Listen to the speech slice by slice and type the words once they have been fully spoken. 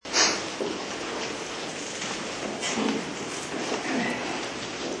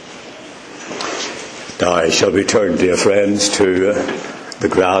Now I shall return, dear friends, to the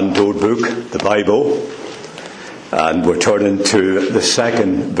grand old book, the Bible. And we're turning to the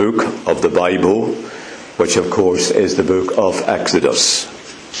second book of the Bible, which of course is the book of Exodus.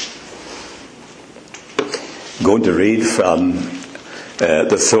 I'm going to read from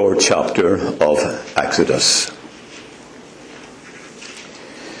the third chapter of Exodus.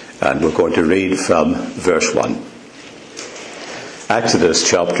 And we're going to read from verse 1. Exodus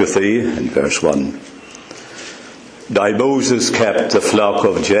chapter 3 and verse 1. Now Moses kept the flock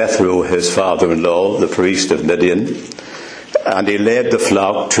of Jethro, his father-in-law, the priest of Midian, and he led the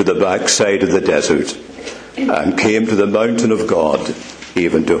flock to the backside of the desert, and came to the mountain of God,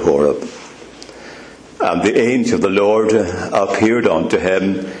 even to Horeb. And the angel of the Lord appeared unto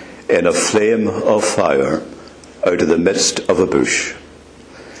him in a flame of fire out of the midst of a bush.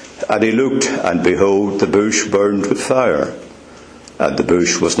 And he looked, and behold, the bush burned with fire, and the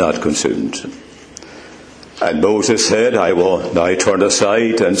bush was not consumed. And Moses said, I will now turn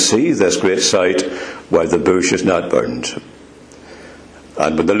aside and see this great sight, where the bush is not burned.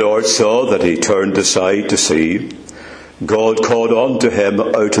 And when the Lord saw that he turned aside to see, God called unto him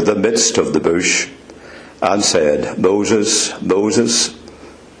out of the midst of the bush, and said, Moses, Moses.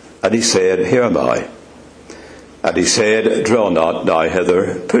 And he said, Here am I. And he said, Draw not nigh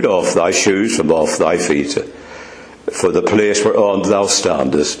hither, put off thy shoes from off thy feet, for the place whereon thou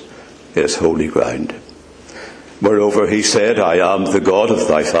standest is holy ground. Moreover, he said, I am the God of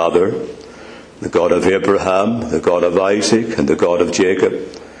thy father, the God of Abraham, the God of Isaac, and the God of Jacob.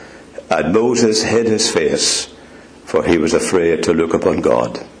 And Moses hid his face, for he was afraid to look upon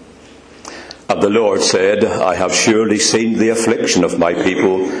God. And the Lord said, I have surely seen the affliction of my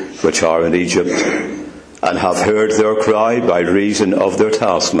people which are in Egypt, and have heard their cry by reason of their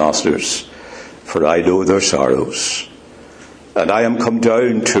taskmasters, for I know their sorrows. And I am come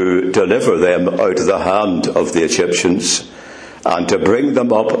down to deliver them out of the hand of the Egyptians, and to bring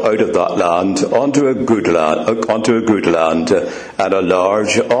them up out of that land unto a good land, and a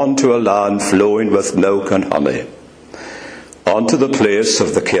large, unto a land flowing with milk and honey, unto the place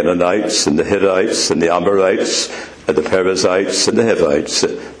of the Canaanites, and the Hittites, and the Amorites, and the Perizzites, and the Hivites,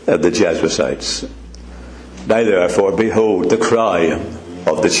 and the Jebusites. Now therefore, behold, the cry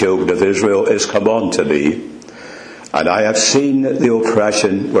of the children of Israel is come unto me, and I have seen the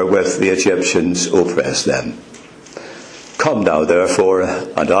oppression wherewith the Egyptians oppress them. Come now therefore,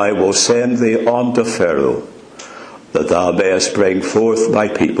 and I will send thee unto Pharaoh, that thou mayest bring forth my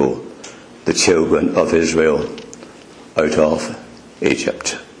people, the children of Israel, out of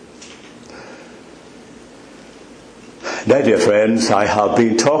Egypt. Now, dear friends, I have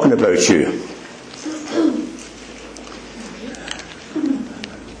been talking about you.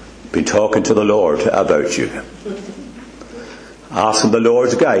 Been talking to the Lord about you. Asking the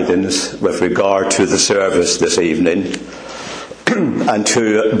Lord's guidance with regard to the service this evening, and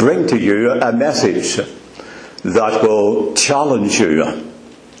to bring to you a message that will challenge you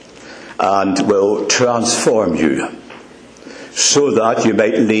and will transform you, so that you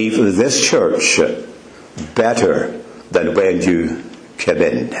might leave this church better than when you came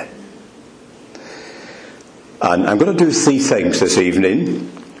in. And I'm going to do three things this evening.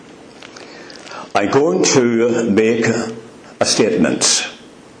 I'm going to make a statement.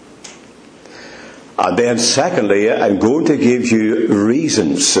 And then secondly, I'm going to give you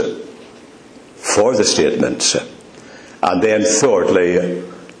reasons for the statements. And then thirdly,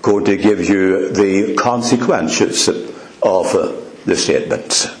 going to give you the consequences of the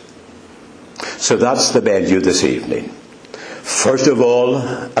statements. So that's the menu this evening. First of all,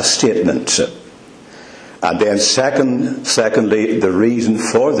 a statement. And then secondly, the reason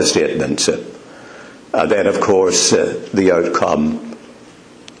for the statement. And then, of course, the outcome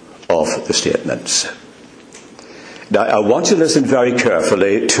of the statements. Now, I want you to listen very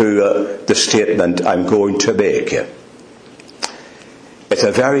carefully to the statement I'm going to make. It's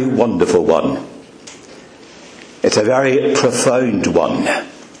a very wonderful one. It's a very profound one.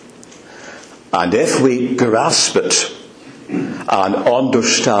 And if we grasp it and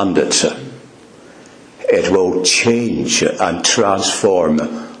understand it, it will change and transform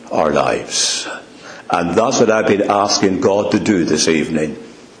our lives. And that's what I've been asking God to do this evening.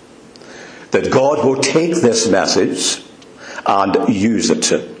 That God will take this message and use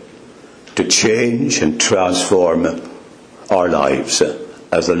it to change and transform our lives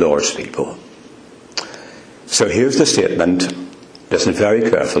as the Lord's people. So here's the statement. Listen very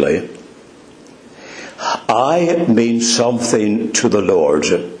carefully. I mean something to the Lord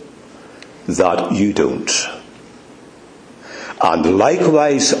that you don't. And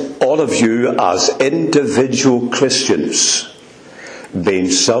likewise, all of you as individual Christians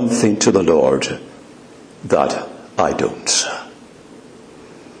mean something to the Lord that I don't.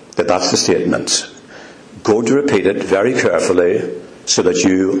 That's the statement. Go to repeat it very carefully so that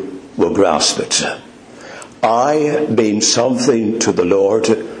you will grasp it. I mean something to the Lord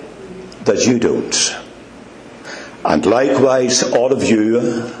that you don't. And likewise, all of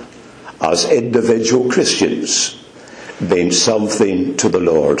you, as individual Christians, mean something to the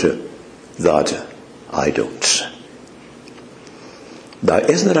Lord that I don't. Now,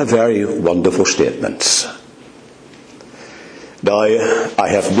 isn't it a very wonderful statement? Now, I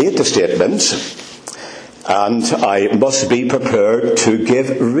have made the statement, and I must be prepared to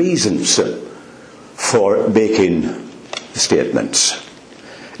give reasons for making the statements.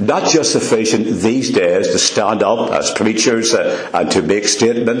 Not just sufficient these days to stand up as preachers and to make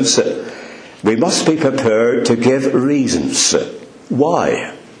statements. We must be prepared to give reasons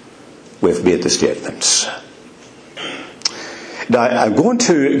why we've made the statements. Now, I'm going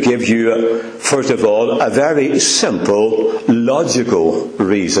to give you, first of all, a very simple, logical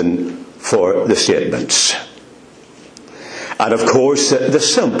reason for the statements. And of course, the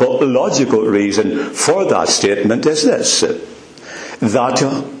simple, logical reason for that statement is this: that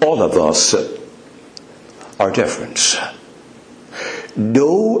all of us are different.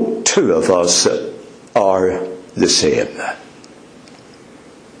 No two of us are the same.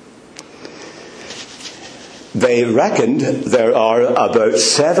 They reckoned there are about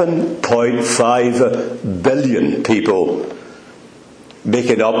 7.5 billion people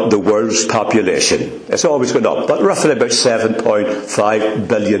making up the world's population. It's always gone up, but roughly about 7.5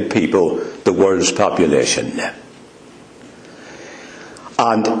 billion people, the world's population.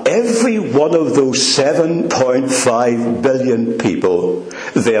 And every one of those 7.5 billion people,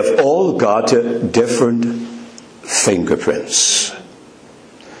 they have all got different fingerprints.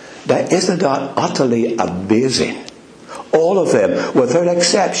 Now, isn't that utterly amazing? All of them, without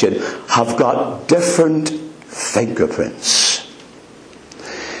exception, have got different fingerprints.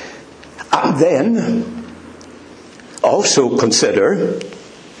 And then, also consider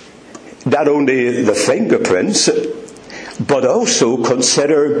not only the fingerprints, but also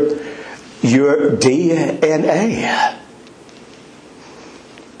consider your DNA.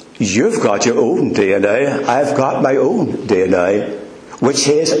 You've got your own DNA. I've got my own DNA, which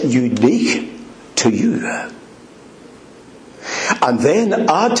is unique to you. And then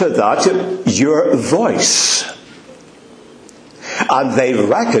add to that your voice. And they've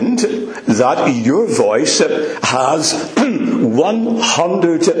reckoned that your voice has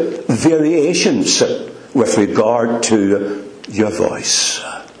 100 variations with regard to your voice.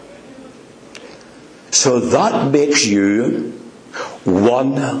 So that makes you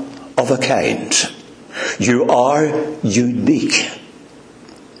one of a kind. You are unique.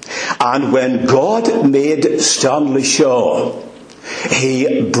 And when God made Stanley Shaw,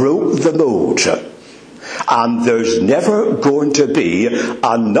 he broke the mold. And there's never going to be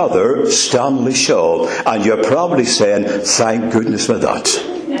another Stanley Shaw. And you're probably saying, thank goodness for that.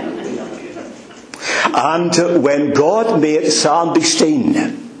 And when God made Sandy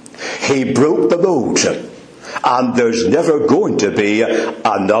Steen, he broke the mold. And there's never going to be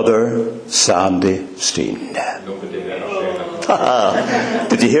another Sandy Steen. Did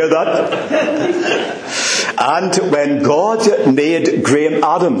you hear that? And when God made Graham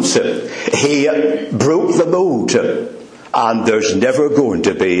Adams, he broke the mold. And there's never going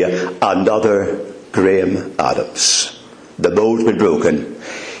to be another Graham Adams. The mold's been broken.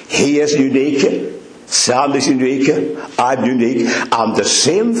 He is unique. Sandy's unique. I'm unique. And the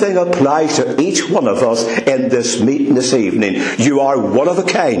same thing applies to each one of us in this meeting this evening. You are one of a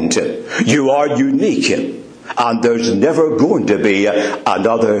kind. You are unique. And there's never going to be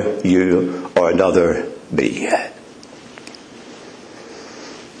another you or another me.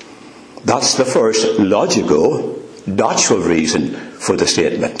 That's the first logical, natural reason for the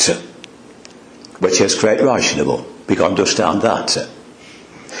statement, which is quite rational. We can understand that.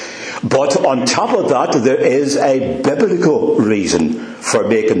 But on top of that, there is a biblical reason for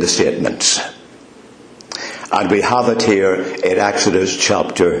making the statement. And we have it here in Exodus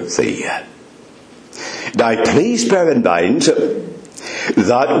chapter 3. Now, please bear in mind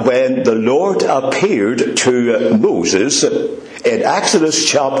that when the Lord appeared to Moses in Exodus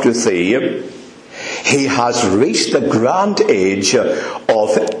chapter 3, he has reached the grand age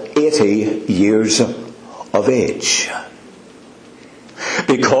of 80 years of age.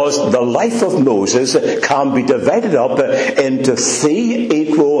 Because the life of Moses can be divided up into 3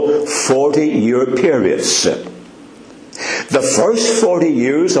 equal 40-year periods. The first 40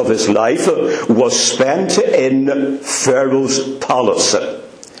 years of his life was spent in Pharaoh's palace,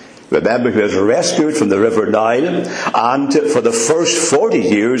 Remember, he was rescued from the River Nile, and for the first 40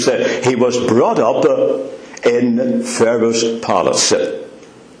 years he was brought up in Pharaoh's palace.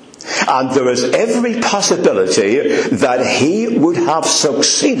 And there is every possibility that he would have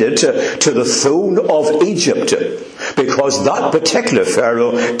succeeded to the throne of Egypt, because that particular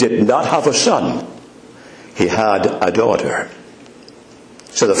Pharaoh did not have a son. He had a daughter.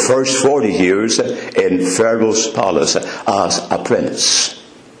 So the first 40 years in Pharaoh's palace as a prince.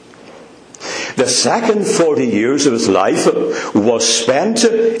 The second 40 years of his life was spent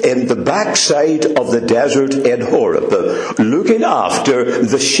in the backside of the desert in Horeb, looking after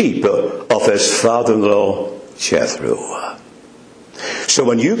the sheep of his father-in-law Jethro. So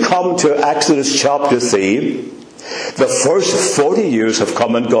when you come to Exodus chapter 3, the first 40 years have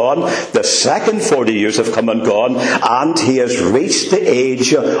come and gone, the second 40 years have come and gone, and he has reached the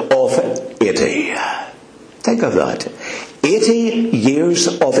age of 80. Think of that. 80 years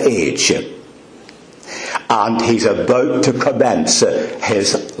of age. And he's about to commence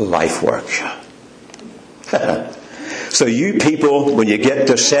his life work. So you people, when you get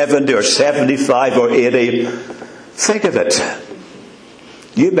to 70 or 75 or 80, think of it.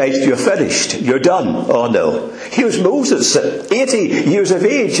 You're finished. You're done. Oh no. Here's Moses, 80 years of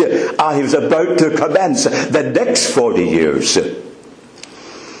age, and he was about to commence the next 40 years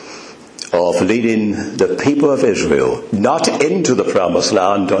of leading the people of Israel, not into the promised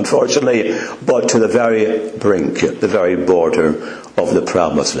land, unfortunately, but to the very brink, the very border of the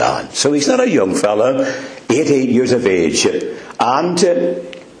promised land. So he's not a young fella, 80 years of age. And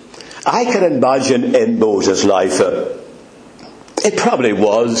I can imagine in Moses' life, it probably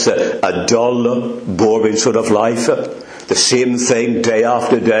was a dull, boring sort of life. The same thing day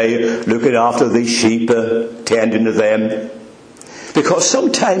after day, looking after these sheep, tending to them. Because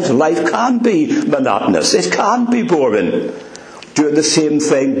sometimes life can be monotonous. It can be boring, doing the same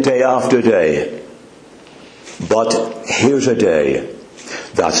thing day after day. But here's a day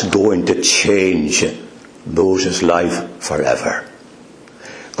that's going to change Moses' life forever.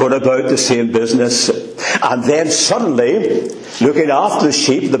 Going about the same business, and then suddenly, looking after the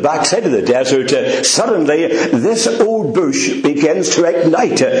sheep, the backside of the desert, suddenly this old bush begins to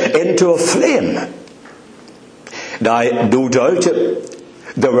ignite into a flame. Now, no doubt,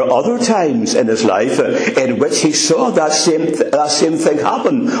 there were other times in his life in which he saw that same thing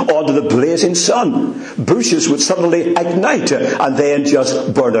happen under the blazing sun. Bushes would suddenly ignite and then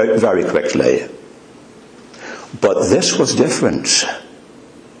just burn out very quickly. But this was different.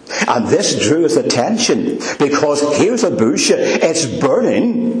 And this drew his attention, because here's a bush, it's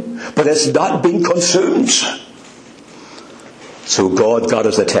burning, but it's not being consumed. So God got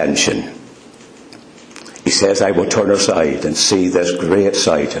his attention. He says, I will turn aside and see this great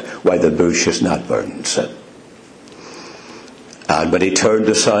sight why the bush is not burned. And when he turned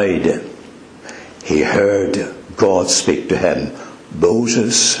aside, he heard God speak to him,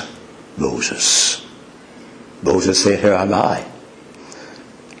 Moses, Moses. Moses said, here am I.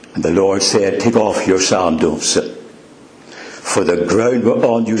 And the Lord said, take off your sandals, for the ground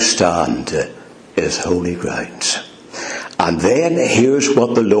whereon you stand is holy ground. And then here's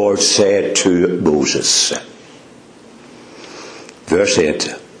what the Lord said to Moses. Verse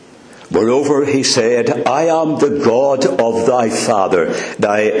 8. Moreover, he said, I am the God of thy father.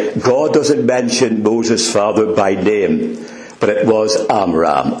 Now, God doesn't mention Moses' father by name, but it was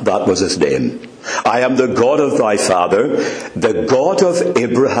Amram. That was his name. I am the God of thy father, the God of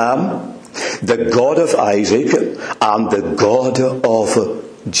Abraham, the God of Isaac, and the God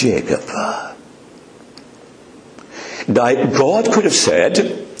of Jacob. Now, God could have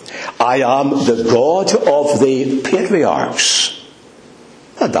said, I am the God of the patriarchs.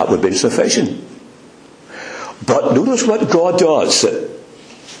 And that would have been sufficient. But notice what God does.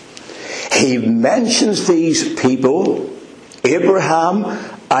 He mentions these people, Abraham,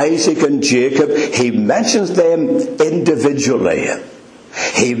 Isaac and Jacob. He mentions them individually.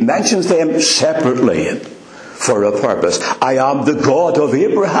 He mentions them separately for a purpose. I am the God of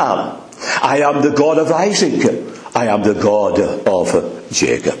Abraham. I am the God of Isaac. I am the God of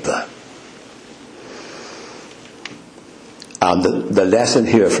Jacob. And the lesson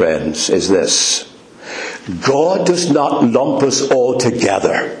here, friends, is this. God does not lump us all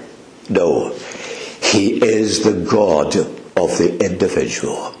together. No. He is the God of the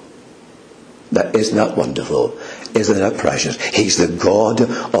individual. That isn't that wonderful? Isn't that precious? He's the God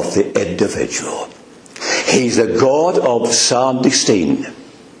of the individual. He's the God of Sandy Steen.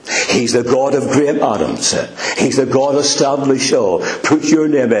 He's the God of Graham Adams. He's the God of Stanley Shaw. Put your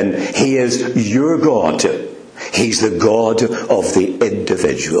name in. He is your God. He's the God of the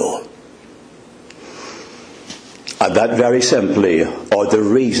individual. And that very simply are the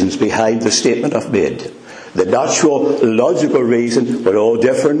reasons behind the statement I've made. The natural, logical reason, we're all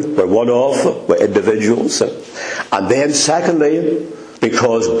different, we're one-off, we're individuals. And then secondly,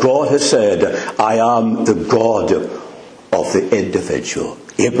 because God has said, I am the God of the individual.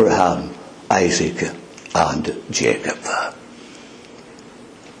 Abraham, Isaac, and Jacob.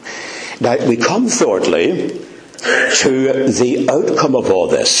 Now, we come thirdly to the outcome of all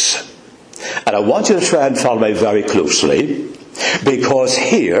this. And I want you to try and follow me very closely, because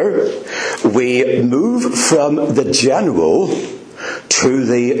here we move from the general to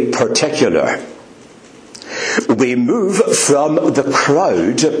the particular. We move from the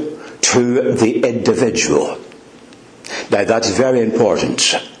crowd to the individual. Now that's very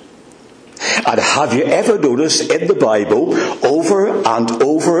important. And have you ever noticed in the Bible, over and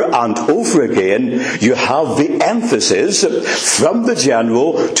over and over again, you have the emphasis from the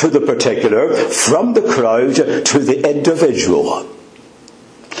general to the particular, from the crowd to the individual.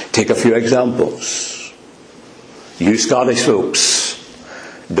 Take a few examples. You Scottish folks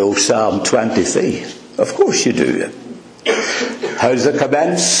know Psalm 23. Of course you do. How does it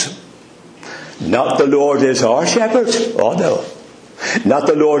commence? Not the Lord is our shepherd. Oh no. Not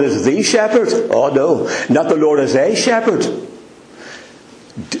the Lord is the shepherd. Oh no. Not the Lord is a shepherd.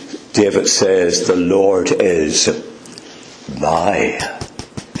 David says the Lord is my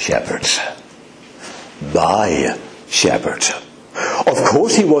shepherd. My shepherd. Of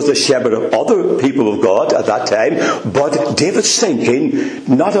course he was the shepherd of other people of God at that time, but David's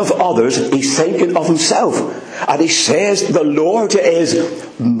thinking not of others, he's thinking of himself. And he says the Lord is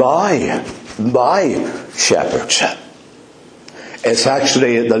my shepherd. It's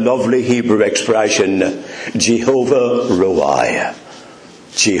actually the lovely Hebrew expression, Jehovah Roi.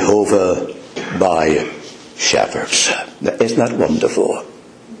 Jehovah my shepherd. Isn't that wonderful?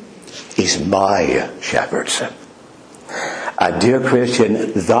 He's my shepherd. And dear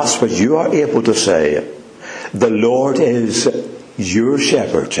Christian, that's what you are able to say. The Lord is your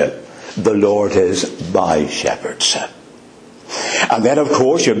shepherd. The Lord is my shepherd. And then, of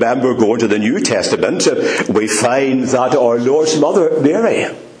course, you remember going to the New Testament, we find that our Lord's mother, Mary,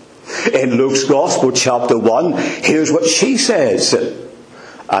 in Luke's Gospel, chapter 1, here's what she says.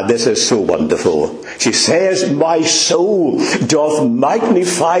 And this is so wonderful. She says, my soul doth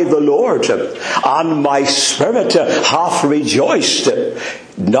magnify the Lord, and my spirit hath rejoiced,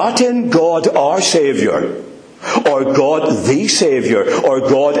 not in God our Saviour, or God the Saviour, or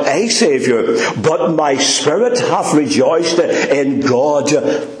God a Saviour, but my spirit hath rejoiced in God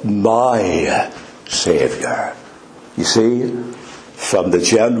my Saviour. You see, from the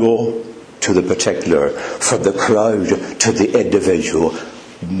general to the particular, from the crowd to the individual,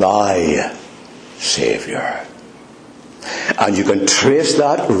 my Saviour. And you can trace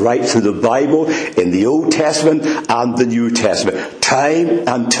that right through the Bible, in the Old Testament and the New Testament. Time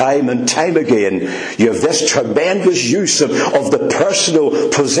and time and time again, you have this tremendous use of the personal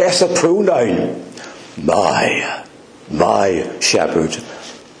possessive pronoun. My shepherd,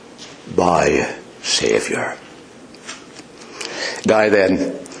 my Saviour. Now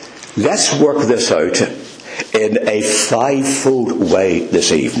then, let's work this out in a fivefold way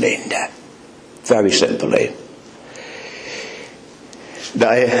this evening. Very simply. Now,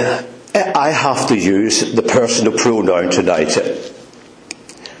 I have to use the personal pronoun tonight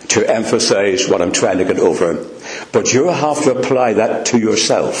to emphasize what I'm trying to get over. But you have to apply that to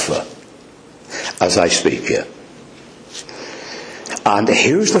yourself as I speak here. And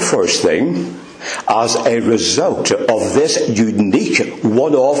here's the first thing. As a result of this unique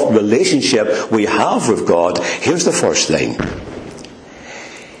one-off relationship we have with God, here's the first thing.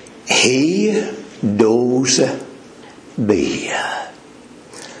 He knows me.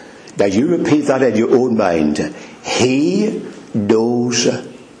 Now you repeat that in your own mind. He knows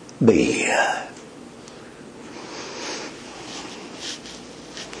me.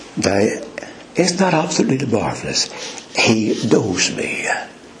 Now, isn't that absolutely marvellous? He knows me.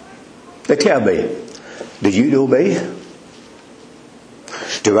 Now tell me, do you know me?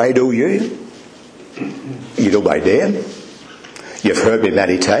 Do I know you? You know my name. You've heard me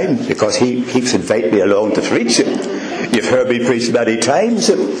many times because he keeps inviting me along to preach. You've heard me preach many times,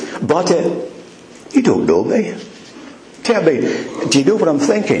 but you don't know me. Tell me, do you know what I'm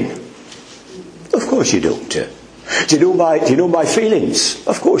thinking? Of course you don't. Do you know my feelings?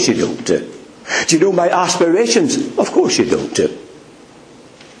 Of course you don't. Do you know my aspirations? Of course you don't.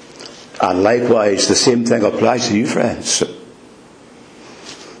 And likewise, the same thing applies to you, friends.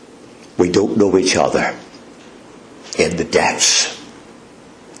 We don't know each other in the depths.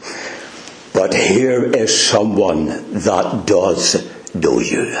 But here is someone that does know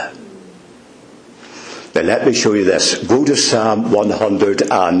you. Now let me show you this. Go to Psalm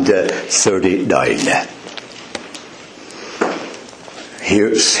 139.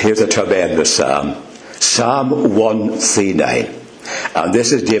 Here's a tremendous psalm. Psalm 139. And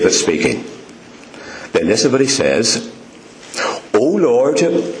this is David speaking. Then listen to what he says. O Lord,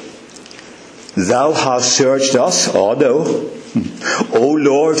 thou hast searched us. Oh no. O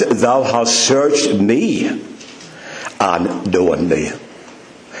Lord, thou hast searched me and known me.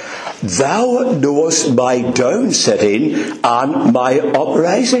 Thou knowest my down sitting and my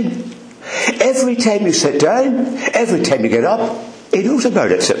uprising. Every time you sit down, every time you get up, he knows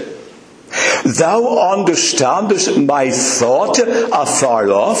about it. Thou understandest my thought afar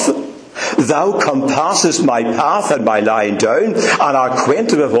off. Thou compassest my path and my lying down, and art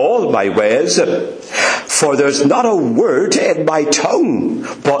acquainted with all my ways. For there's not a word in my tongue,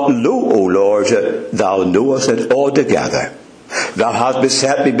 but lo, O Lord, thou knowest it altogether. Thou hast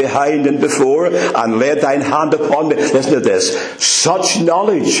beset me behind and before, and laid thine hand upon me. Listen to this. Such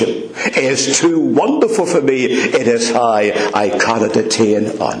knowledge is too wonderful for me. It is high. I cannot attain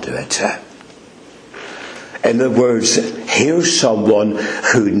unto it. In other words, here's someone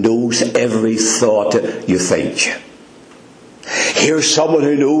who knows every thought you think. Here's someone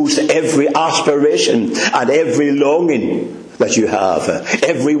who knows every aspiration and every longing that you have,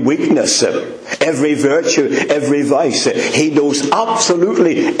 every weakness, every virtue, every vice. He knows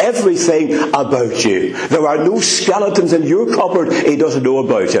absolutely everything about you. There are no skeletons in your cupboard he doesn't know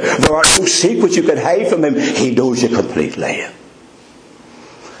about you. There are no secrets you can hide from him. He knows you completely.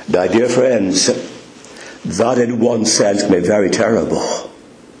 Now, dear friends, that in one sense may be very terrible.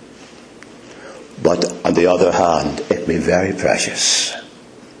 But on the other hand, it may be very precious.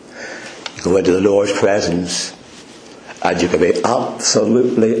 You go into the Lord's presence and you can be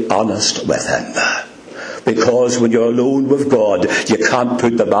absolutely honest with him. Because when you're alone with God, you can't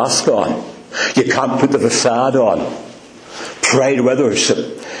put the mask on. You can't put the facade on. Pride withers,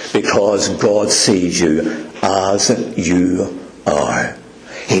 because God sees you as you are.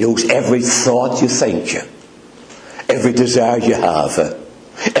 He knows every thought you think, every desire you have,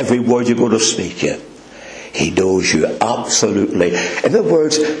 every word you're going to speak. He knows you absolutely. In other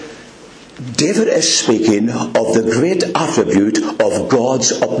words, David is speaking of the great attribute of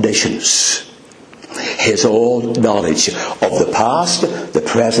God's omniscience. His all knowledge of the past, the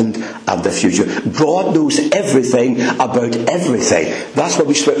present, and the future. God knows everything about everything. That's what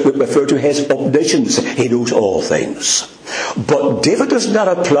we refer to his omniscience. He knows all things. But David does not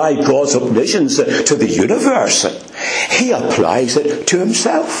apply God's omniscience to the universe. He applies it to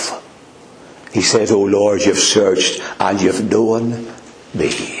himself. He says, O Lord, you've searched and you've known me.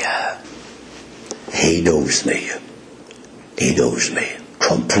 He knows me. He knows me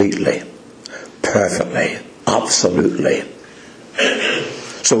completely, perfectly, absolutely.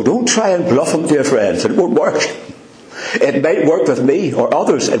 So don't try and bluff him, dear friends. It won't work. It might work with me or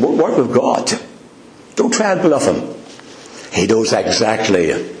others. It won't work with God. Don't try and bluff him. He knows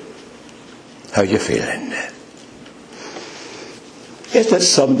exactly how you're feeling. Isn't it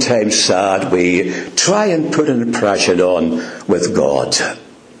sometimes sad we try and put an impression on with God?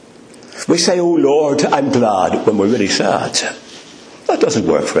 We say, oh Lord, I'm glad, when we're really sad. That doesn't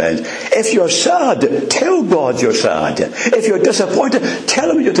work, friend. If you're sad, tell God you're sad. If you're disappointed,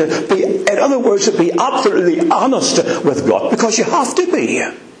 tell him you're to be, in other words, to be absolutely honest with God, because you have to be.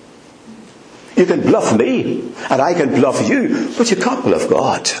 You can bluff me, and I can bluff you, but you can't bluff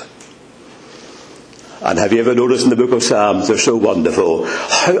God. And have you ever noticed in the book of Psalms, they're so wonderful,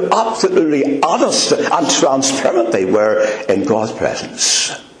 how absolutely honest and transparent they were in God's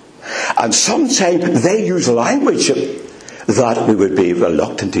presence. And sometimes they use language that we would be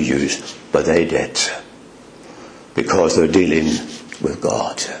reluctant to use, but they did, because they're dealing with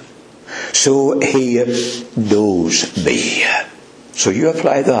God. So he knows me. So you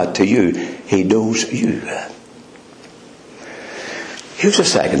apply that to you. He knows you. Here's a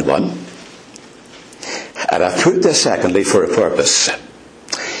second one. And I've put this secondly for a purpose.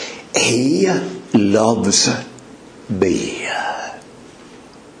 He loves me.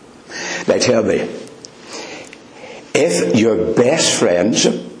 Now tell me, if your best friends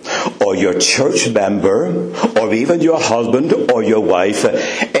or your church member or even your husband or your wife,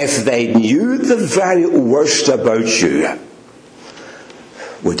 if they knew the very worst about you,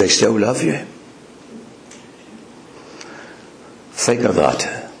 would they still love you? Think of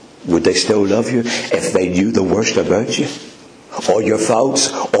that. Would they still love you if they knew the worst about you? Or your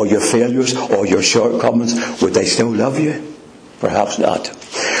faults, or your failures, or your shortcomings? Would they still love you? Perhaps not.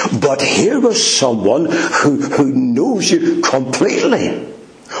 But here was someone who knows you completely.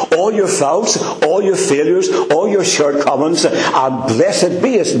 all your faults, all your failures, all your shortcomings, and blessed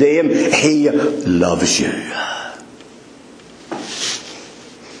be his name, he loves you.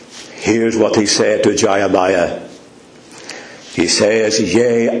 Here's what he said to Jeremiah. He says,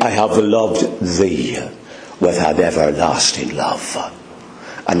 yea, I have loved thee with an everlasting love,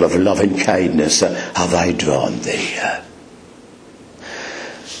 and with loving kindness have I drawn thee.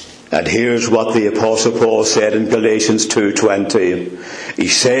 And here's what the Apostle Paul said in Galatians 2:20. He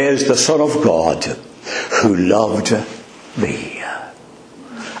says, the Son of God, who loved me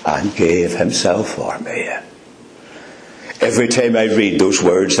and gave himself for me. Every time I read those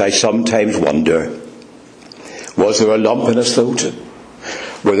words, I sometimes wonder, was there a lump in his throat?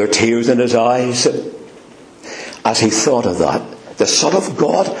 Were there tears in his eyes as he thought of that? The Son of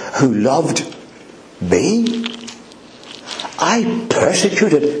God who loved me? I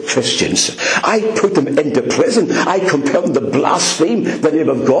persecuted Christians. I put them into prison. I compelled them to blaspheme the name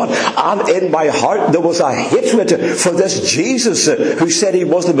of God. And in my heart there was a hatred for this Jesus who said he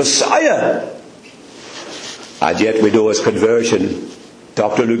was the Messiah. And yet we know his conversion.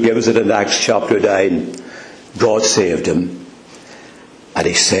 Dr. Luke gives it in Acts chapter 9. God saved him. And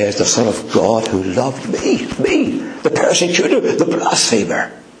he says, the Son of God who loved me, the persecutor, the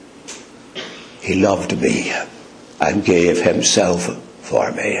blasphemer. He loved me and gave himself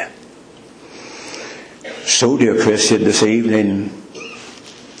for me. So, dear Christian, this evening,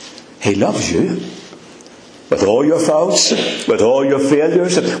 he loves you. With all your faults, with all your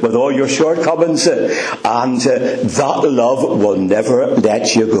failures, with all your shortcomings, and that love will never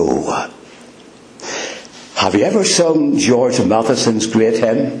let you go. Have you ever sung George Matheson's great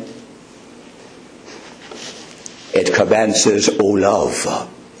hymn? It commences, O love,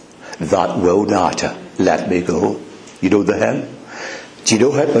 that will not let me go. You know the hymn? Do you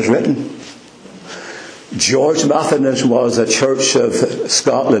know how it was written? George Matheson was a Church of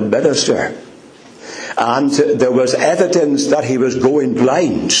Scotland minister. And there was evidence that he was going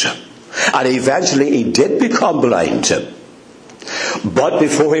blind. And eventually he did become blind. But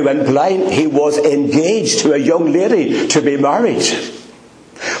before he went blind, he was engaged to a young lady to be married.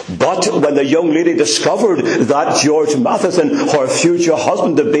 But when the young lady discovered that George Matheson, her future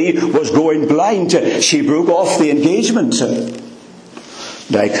husband-to-be, was going blind, she broke off the engagement.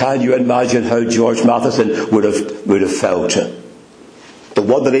 Now, can you imagine how George Matheson would have felt? The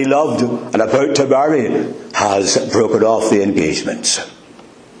one that he loved and about to marry has broken off the engagement.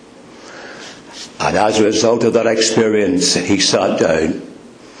 And as a result of that experience, he sat down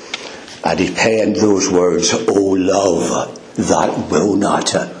and he penned those words, O love that will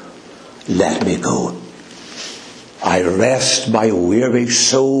not let me go. I rest my weary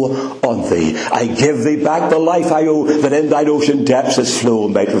soul on thee. I give thee back the life I owe, that in thine ocean depths its flow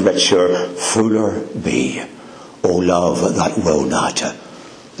might richer, fuller be. O love that will not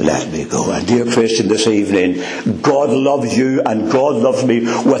let me go. And dear Christian, this evening, God loves you and God loves me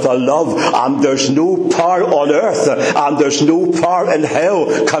with a love, and there's no power on earth and there's no power in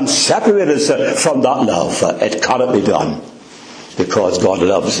hell can separate us from that love. It cannot be done, because God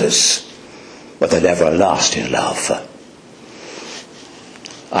loves us with an everlasting love.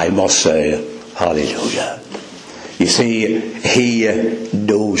 I must say, hallelujah. You see, he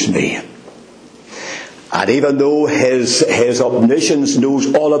knows me. And even though his omniscience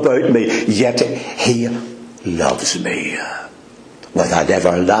knows all about me, yet he loves me with an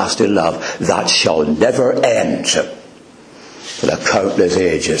everlasting love that shall never end for the countless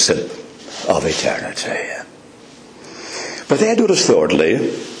ages of eternity. But then notice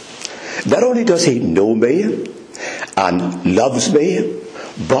thirdly, not only does he know me and loves me,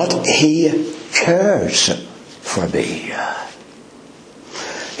 but he cares for me.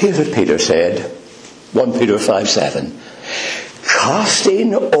 Here's what Peter said. 1 Peter 5:7.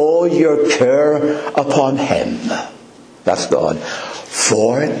 Casting all your care upon him. That's God.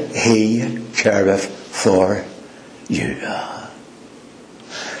 For he careth for you.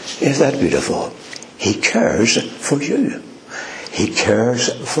 Isn't that beautiful? He cares for you. He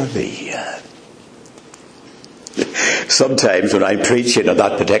cares for me. Sometimes when I'm preaching on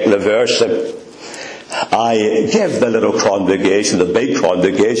that particular verse, I give the little congregation, the big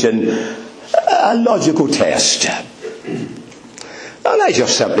congregation, a logical test. And I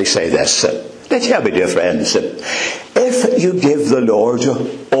just simply say this. Now tell me, dear friends, if you give the Lord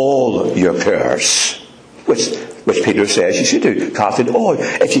all your cares, which Peter says you should do, casting all.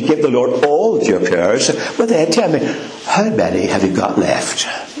 If you give the Lord all your cares, well then tell me, how many have you got left?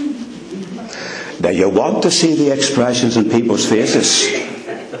 Now you want to see the expressions in people's faces.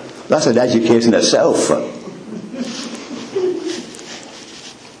 That's an education itself.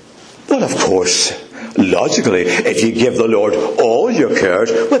 Well, of course, logically, if you give the Lord all your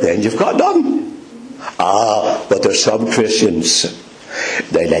cares, well then you've got none. But there's some Christians,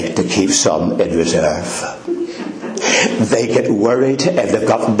 they like to keep some in reserve. They get worried if they've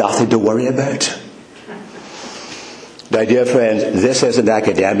got nothing to worry about. Now, dear friends, this isn't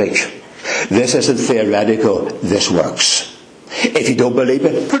academic. This isn't theoretical. This works. If you don't believe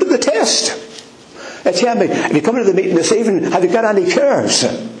it, put it to the test. Now tell me, if you come into the meeting this evening, have you got any cares?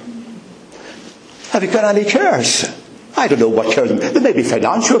 Have you got any cares? I don't know what cares. There may be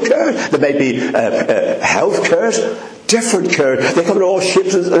financial cares. There may be health cares. Different cares. They come in all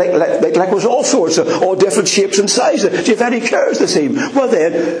shapes, like with all sorts of, all different shapes and sizes. Do you have any cares this evening? Well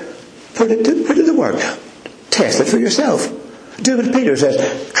then, put it to work. Test it for yourself. Do what Peter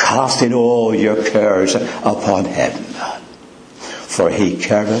says, casting all your cares upon him, for he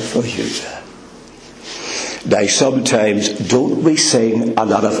careth for you. Now sometimes, don't we sing a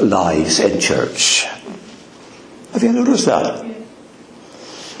lot of lies in church? Have you noticed that?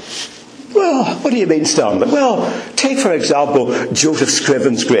 Well, what do you mean, Stanley? Well, take for example Joseph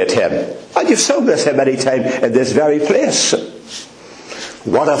Scriven's great hymn. And you've sung this hymn any time in this very place.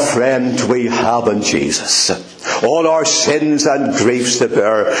 What a friend we have in Jesus. All our sins and griefs to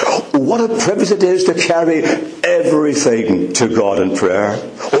bear. What a privilege it is to carry everything to God in prayer.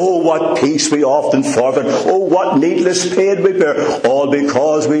 Oh, what peace we often forfeit. Oh, what needless pain we bear. All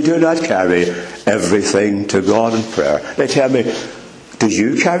because we do not carry everything to God in prayer. Now tell me, do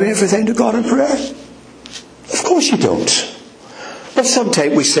you carry everything to God in prayer? Of course you don't. But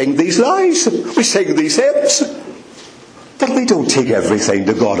sometimes we sing these lies. We sing these hymns. But we don't take everything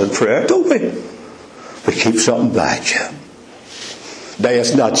to God in prayer, don't we? We keep something back. Now,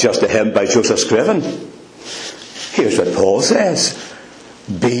 it's not just a hymn by Joseph Scriven. Here's what Paul says.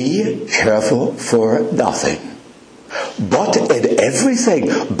 Be careful for nothing, but in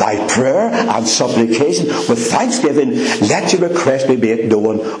everything, by prayer and supplication, with thanksgiving, let your request be made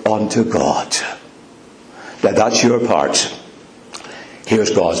known unto God. Now, that's your part.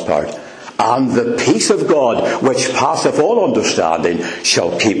 Here's God's part. And the peace of God, which passeth all understanding,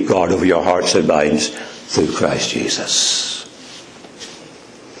 shall keep guard over your hearts and minds through Christ Jesus.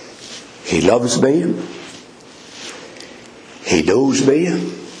 He loves me. He knows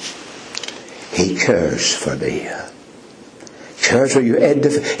me. He cares for me. Cares for you.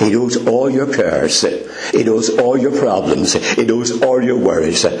 He knows all your cares. He knows all your problems. He knows all your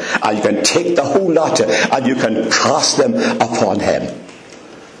worries. And you can take the whole lot and you can cast them upon him.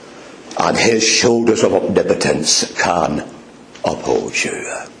 And his shoulders of omnipotence can uphold you.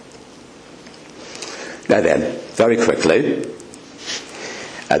 Now then, very quickly,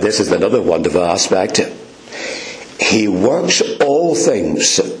 and this is another wonderful aspect, he works all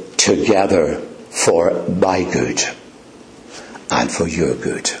things together for my good and for your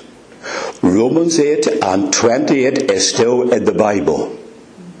good. Romans 8 and 28 is still in the Bible.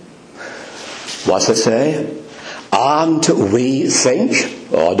 What's it say? And we think,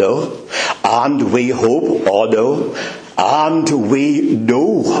 oh no. And we hope, oh no. And we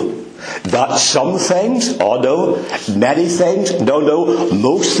know that some things, oh no. Many things, no, no.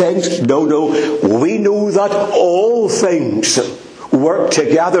 Most things, no, no. We know that all things work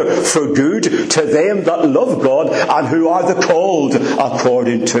together for good to them that love God and who are the called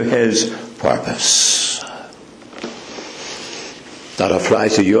according to his purpose. That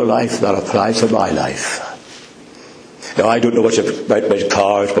applies to your life, that applies to my life. Now, I don't know much about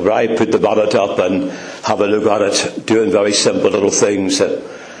cars, but when I put the bonnet up and have a look at it, doing very simple little things,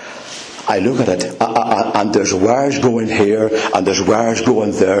 I look at it, and there's wires going here, and there's wires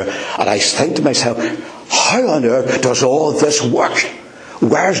going there, and I think to myself, how on earth does all this work?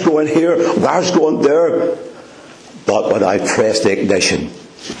 Wires going here, wires going there. But when I press the ignition,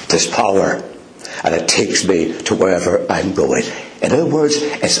 there's power, and it takes me to wherever I'm going. In other words,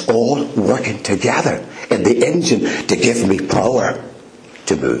 it's all working together in the engine to give me power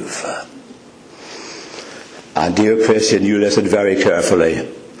to move. And dear Christian, you listen very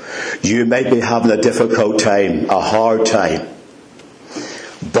carefully. You may be having a difficult time, a hard time.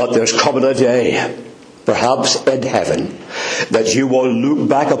 But there's coming a day, perhaps in heaven, that you will look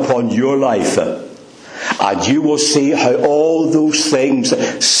back upon your life and you will see how all those things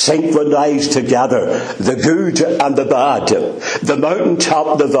synchronize together. The good and the bad. The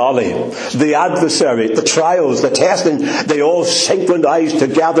mountaintop, the valley. The adversary, the trials, the testing. They all synchronize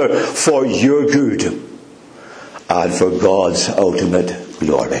together for your good. And for God's ultimate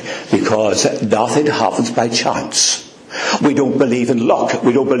glory. Because nothing happens by chance. We don't believe in luck.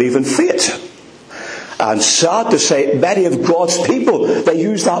 We don't believe in fate. And sad to say, many of God's people, they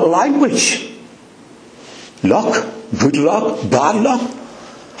use that language. Luck, good luck, bad luck.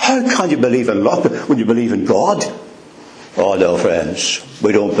 How can you believe in luck when you believe in God? Oh no, friends.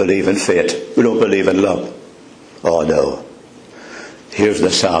 We don't believe in fate. We don't believe in luck. Oh no. Here's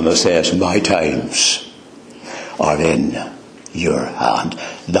the psalmist says, my times are in your hand.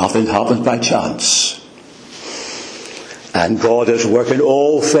 Nothing happens by chance. And God is working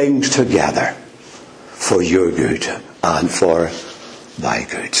all things together for your good and for my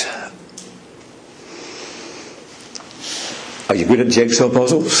good. Are you good at jigsaw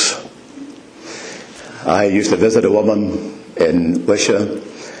puzzles? I used to visit a woman in Wisha,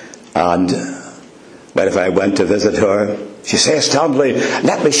 and if I went to visit her, she says, Stanley,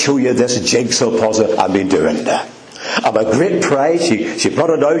 let me show you this jigsaw puzzle I've been doing. And with great pride, she brought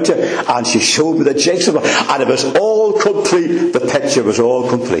it out and she showed me the jigsaw, and it was all complete. The picture was all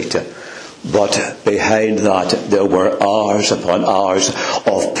complete. But behind that, there were hours upon hours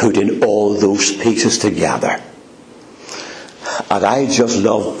of putting all those pieces together. And I just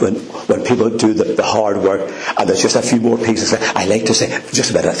love when people do the hard work and there's just a few more pieces. I like to say,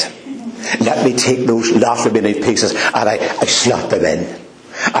 just a minute. Let me take those last remaining pieces and I slot them in.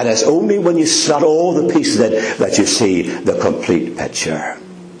 And it's only when you slot all the pieces in that you see the complete picture.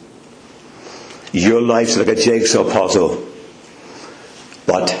 Your life's like a jigsaw puzzle,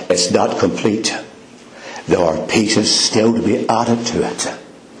 but it's not complete. There are pieces still to be added to it.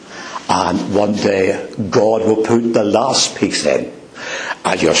 And one day God will put the last piece in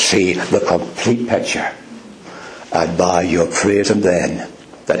and you'll see the complete picture. And by your praise Him then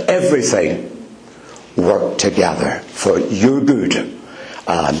that everything worked together for your good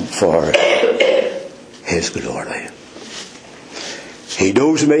and for His glory. He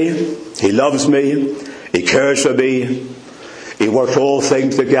knows me. He loves me. He cares for me. He works all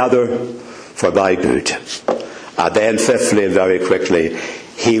things together for my good. And then fifthly, and very quickly,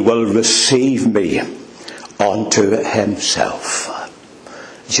 He will receive me unto Himself.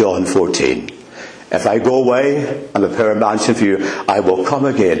 John 14. If I go away and prepare a mansion for you, I will come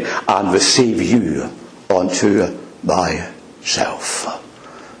again and receive you unto myself.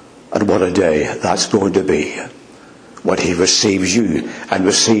 And what a day that's going to be, when He receives you and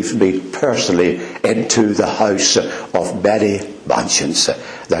receives me personally into the house of many mansions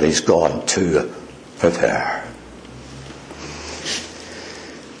that He's gone to prepare.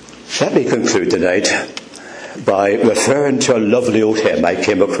 Let me conclude tonight by referring to a lovely old hymn I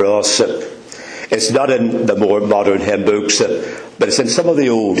came across. It's not in the more modern hymn books, but it's in some of the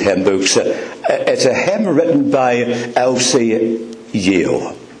old hymn books. It's a hymn written by Elsie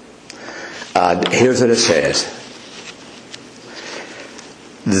Yale. And here's what it says.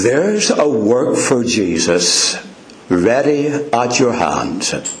 There's a work for Jesus ready at your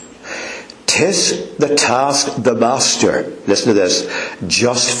hand. 'Tis the task the Master, listen to this,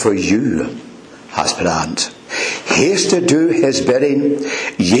 just for you has planned. Haste to do His bidding,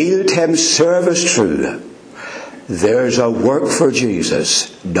 yield Him service true. There's a work for Jesus,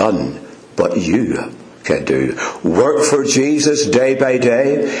 none but you can do. Work for Jesus day by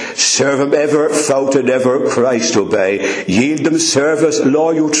day, serve Him ever, felt and ever, Christ obey. Yield Him service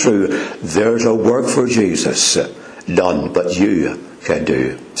loyal true. There's a work for Jesus, none but you can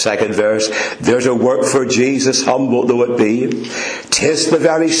do. Second verse, there's a work for Jesus, humble though it be. 'Tis the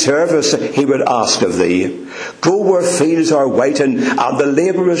very service He would ask of thee. Go where fields are whitened and the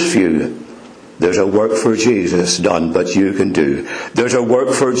labourers few. There's a work for Jesus, none but you can do. There's a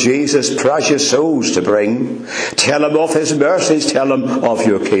work for Jesus, precious souls to bring. Tell Him of His mercies, tell Him of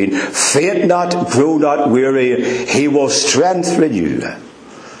your King. Faint not, grow not weary, He will strengthen you.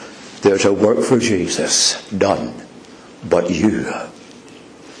 There's a work for Jesus, none but you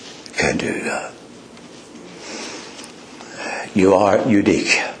can do. You are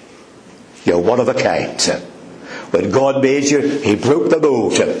unique. You're one of a kind. When God made you, He broke the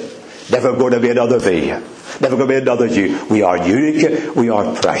mold. Never going to be another thee. Never going to be another you. We are unique. We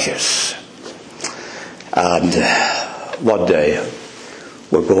are precious. And one day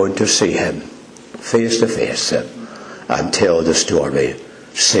we're going to see Him face to face and tell the story,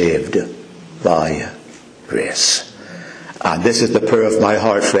 saved by grace. And this is the prayer of my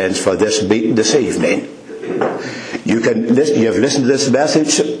heart, friends, for this meeting this evening. You've listened to this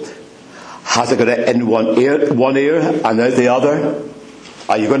message. Has it got it in one ear and out the other?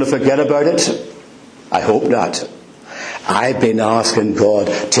 Are you going to forget about it? I hope not. I've been asking God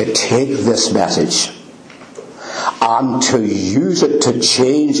to take this message and to use it to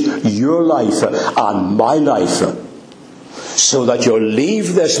change your life and my life, so that you'll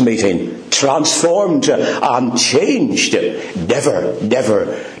leave this meeting transformed and changed, never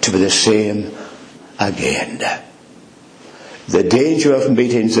to be the same again. The danger of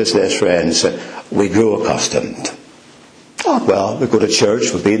meetings is this, friends, we grow accustomed. Oh, well, we go to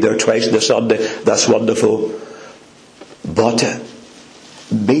church, we've been there twice on a Sunday, that's wonderful. But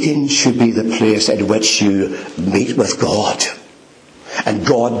meeting should be the place in which you meet with God. And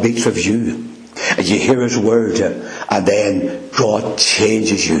God meets with you. And you hear His word, and then God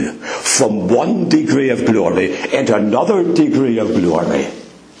changes you from one degree of glory into another degree of glory.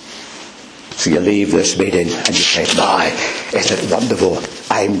 So you leave this meeting and you say, my, isn't it wonderful?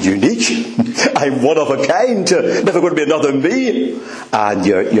 I'm unique. I'm one of a kind. Never going to be another me. And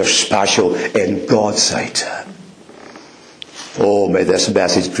you're special in God's sight. Oh, may this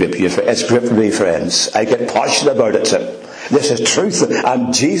message grip you. It's gripped me, friends. I get passionate about it. This is truth.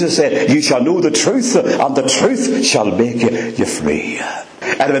 And Jesus said, you shall know the truth, and the truth shall make you free.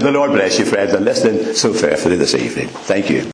 And may the Lord bless you, friends, and listening so faithfully this evening. Thank you.